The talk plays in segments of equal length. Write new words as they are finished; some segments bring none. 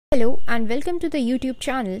Hello and welcome to the YouTube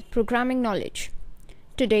channel Programming Knowledge.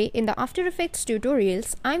 Today in the After Effects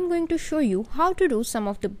tutorials, I'm going to show you how to do some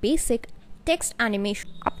of the basic text animation.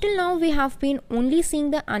 Up till now we have been only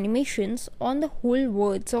seeing the animations on the whole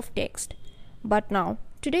words of text. But now,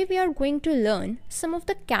 today we are going to learn some of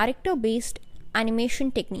the character-based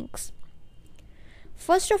animation techniques.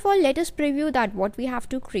 First of all, let us preview that what we have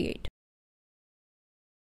to create.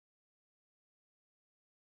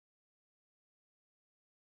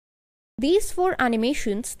 These four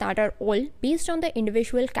animations that are all based on the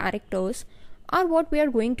individual characters are what we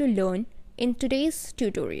are going to learn in today's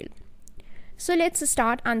tutorial. So let's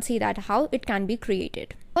start and see that how it can be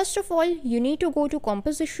created. First of all, you need to go to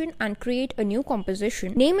composition and create a new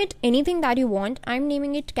composition. Name it anything that you want. I'm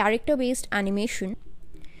naming it character based animation.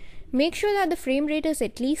 Make sure that the frame rate is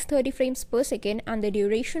at least 30 frames per second and the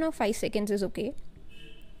duration of 5 seconds is okay.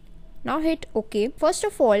 Now hit OK. First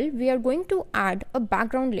of all, we are going to add a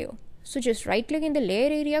background layer. So just right click in the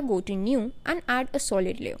layer area, go to new and add a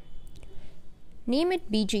solid layer. Name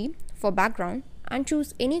it BG for background and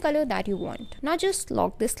choose any color that you want. Now just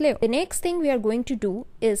lock this layer. The next thing we are going to do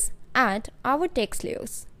is add our text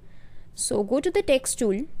layers. So go to the text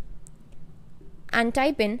tool and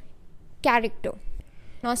type in character.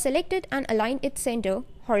 Now select it and align its center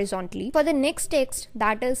horizontally. For the next text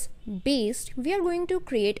that is based, we are going to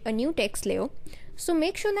create a new text layer. So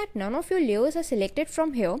make sure that none of your layers are selected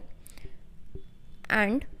from here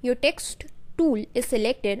and your text tool is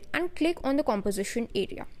selected and click on the composition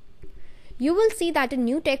area. You will see that a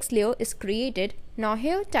new text layer is created. Now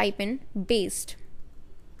here type in based.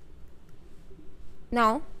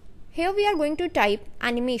 Now here we are going to type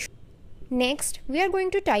animation. Next we are going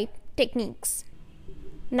to type techniques.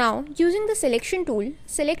 Now using the selection tool,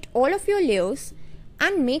 select all of your layers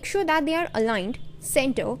and make sure that they are aligned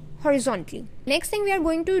center horizontally. Next thing we are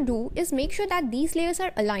going to do is make sure that these layers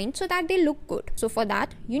are aligned so that they look good. So for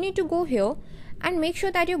that you need to go here and make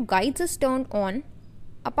sure that your guides is turned on.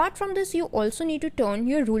 Apart from this, you also need to turn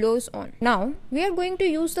your rulers on. Now we are going to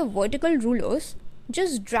use the vertical rulers.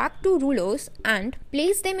 Just drag two rulers and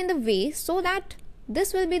place them in the way so that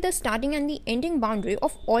this will be the starting and the ending boundary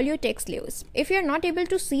of all your text layers. If you are not able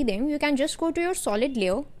to see them, you can just go to your solid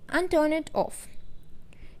layer and turn it off.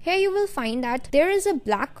 Here you will find that there is a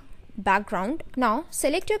black background. Now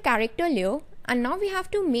select your character layer and now we have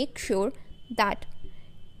to make sure that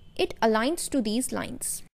it aligns to these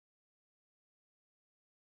lines.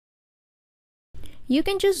 You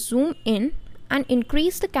can just zoom in and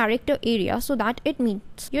increase the character area so that it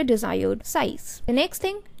meets your desired size. The next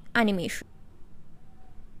thing, animation.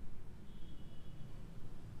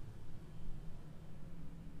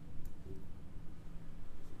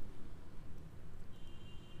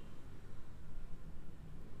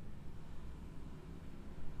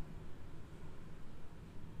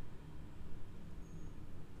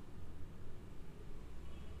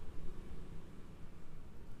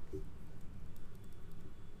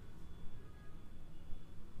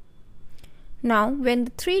 Now when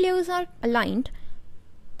the three layers are aligned,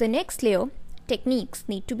 the next layer, techniques,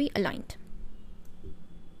 need to be aligned.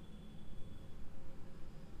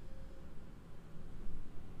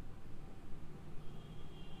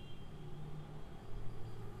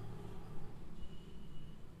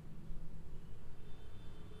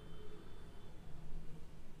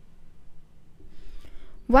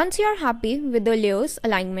 Once you are happy with the layers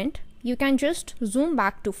alignment, you can just zoom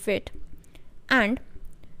back to fit and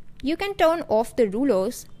you can turn off the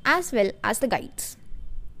rulers as well as the guides.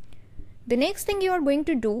 The next thing you are going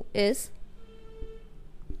to do is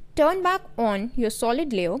turn back on your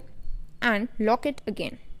solid layer and lock it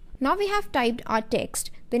again. Now we have typed our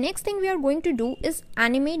text. The next thing we are going to do is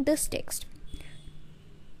animate this text.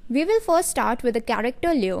 We will first start with the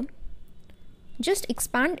character layer. Just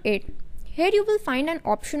expand it. Here you will find an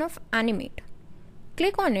option of animate.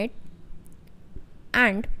 Click on it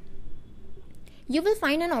and you will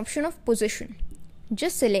find an option of position.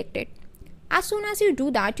 Just select it. As soon as you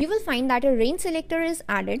do that, you will find that a range selector is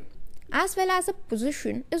added as well as a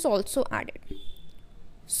position is also added.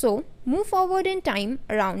 So move forward in time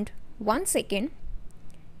around 1 second.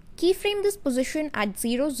 Keyframe this position at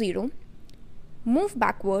 0, 0. Move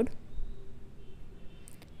backward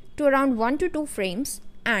to around 1 to 2 frames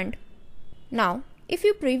and now if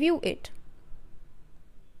you preview it,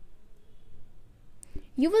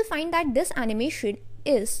 you will find that this animation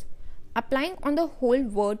is applying on the whole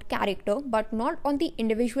word character but not on the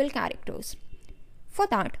individual characters. For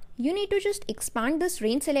that, you need to just expand this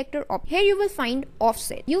range selector up. Here you will find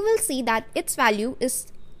offset. You will see that its value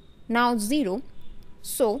is now 0.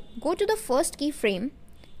 So go to the first keyframe,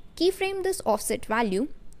 keyframe this offset value,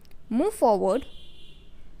 move forward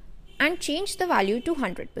and change the value to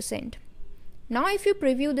 100%. Now if you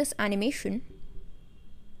preview this animation,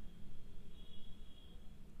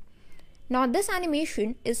 now this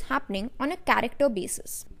animation is happening on a character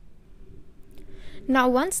basis. Now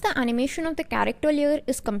once the animation of the character layer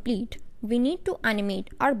is complete, we need to animate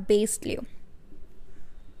our base layer.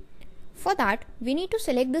 For that, we need to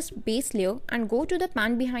select this base layer and go to the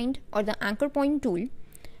pan behind or the anchor point tool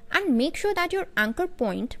and make sure that your anchor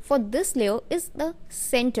point for this layer is the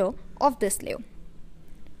center of this layer.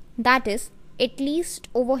 That is at least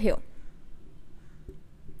over here.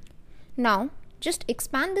 Now just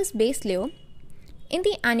expand this base layer. In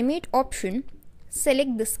the animate option,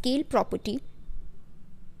 select the scale property.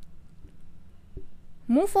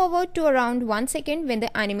 Move forward to around 1 second when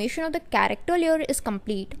the animation of the character layer is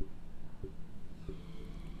complete.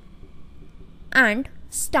 And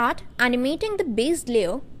start animating the base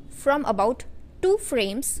layer from about 2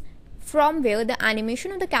 frames from where the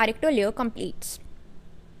animation of the character layer completes.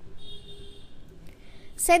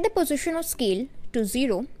 Set the position of scale to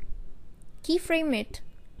 0, keyframe it,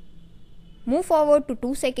 move forward to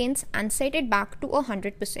 2 seconds and set it back to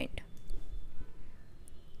 100%.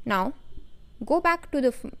 Now go back to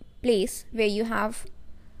the place where you have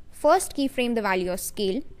first keyframe the value of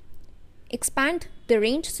scale, expand the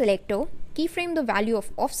range selector, keyframe the value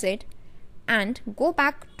of offset and go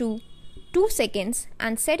back to 2 seconds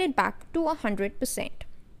and set it back to 100%.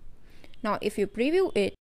 Now if you preview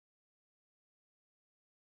it,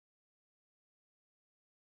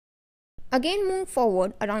 again move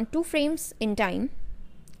forward around 2 frames in time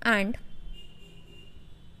and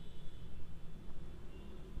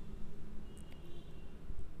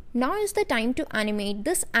now is the time to animate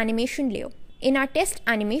this animation layer. In our test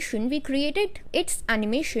animation, we created its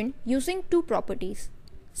animation using 2 properties,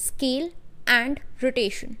 scale and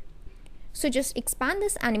rotation. So just expand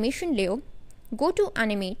this animation layer, go to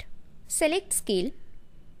animate, select scale.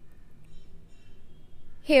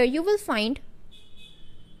 Here you will find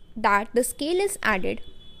that the scale is added.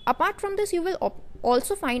 Apart from this, you will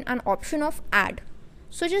also find an option of add.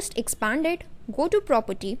 So just expand it, go to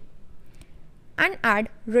property and add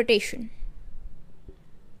rotation.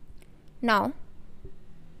 Now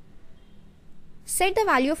set the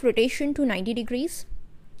value of rotation to 90 degrees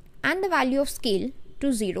and the value of scale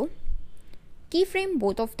to 0. Keyframe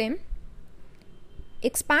both of them.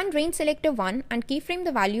 Expand range selector 1 and keyframe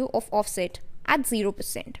the value of offset at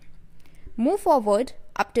 0%. Move forward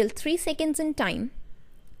up till 3 seconds in time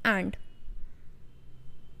and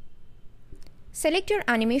select your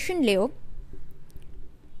animation layer.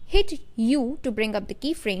 Hit U to bring up the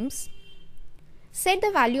keyframes. Set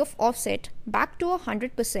the value of offset back to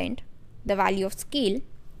 100%, the value of scale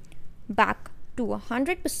back to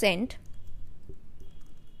 100%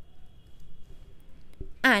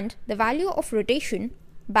 and the value of rotation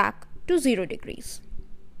back to 0 degrees.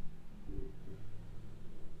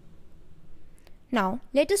 Now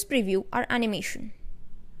let us preview our animation.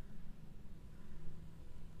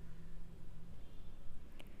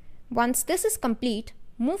 Once this is complete,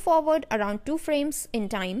 move forward around 2 frames in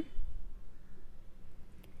time.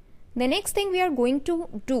 The next thing we are going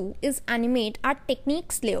to do is animate our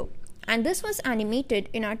techniques layer, and this was animated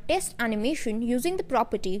in our test animation using the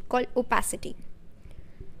property called opacity.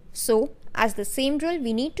 So as the same drill,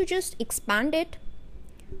 we need to just expand it,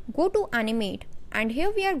 go to animate, and here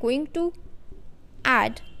we are going to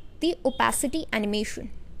add the opacity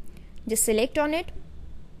animation. Just select on it,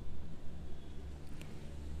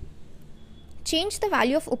 change the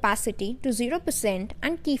value of opacity to 0%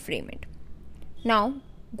 and keyframe it. Now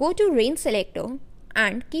go to range selector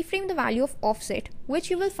and keyframe the value of offset, which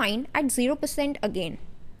you will find at 0% again.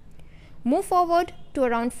 Move forward to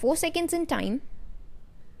around 4 seconds in time.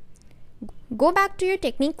 Go back to your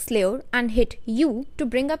techniques layer and hit U to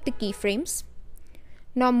bring up the keyframes.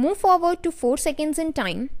 Now move forward to 4 seconds in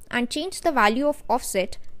time and change the value of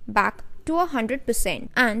offset back to 100%,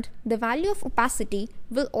 and the value of opacity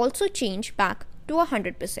will also change back to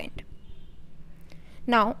 100%.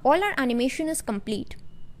 Now all our animation is complete.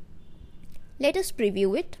 Let us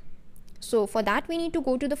preview it. So for that, we need to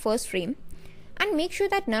go to the first frame and make sure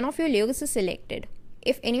that none of your layers is selected.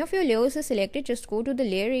 If any of your layers is selected, just go to the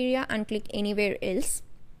layer area and click anywhere else.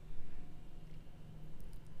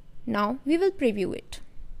 Now we will preview it.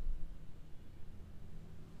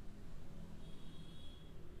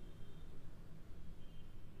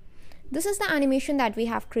 This is the animation that we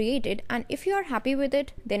have created, and if you are happy with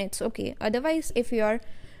it, then it's okay. Otherwise, if you are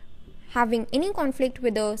having any conflict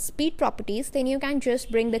with the speed properties, then you can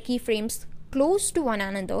just bring the keyframes close to one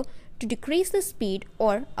another to decrease the speed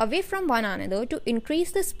or away from one another to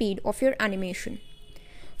increase the speed of your animation.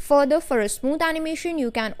 Further, for a smooth animation, you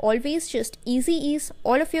can always just easy ease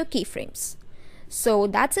all of your keyframes. So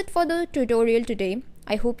that's it for the tutorial today.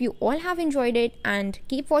 I hope you all have enjoyed it, and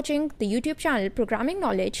keep watching the YouTube channel Programming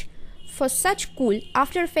Knowledge for such cool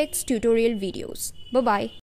After Effects tutorial videos. Bye bye.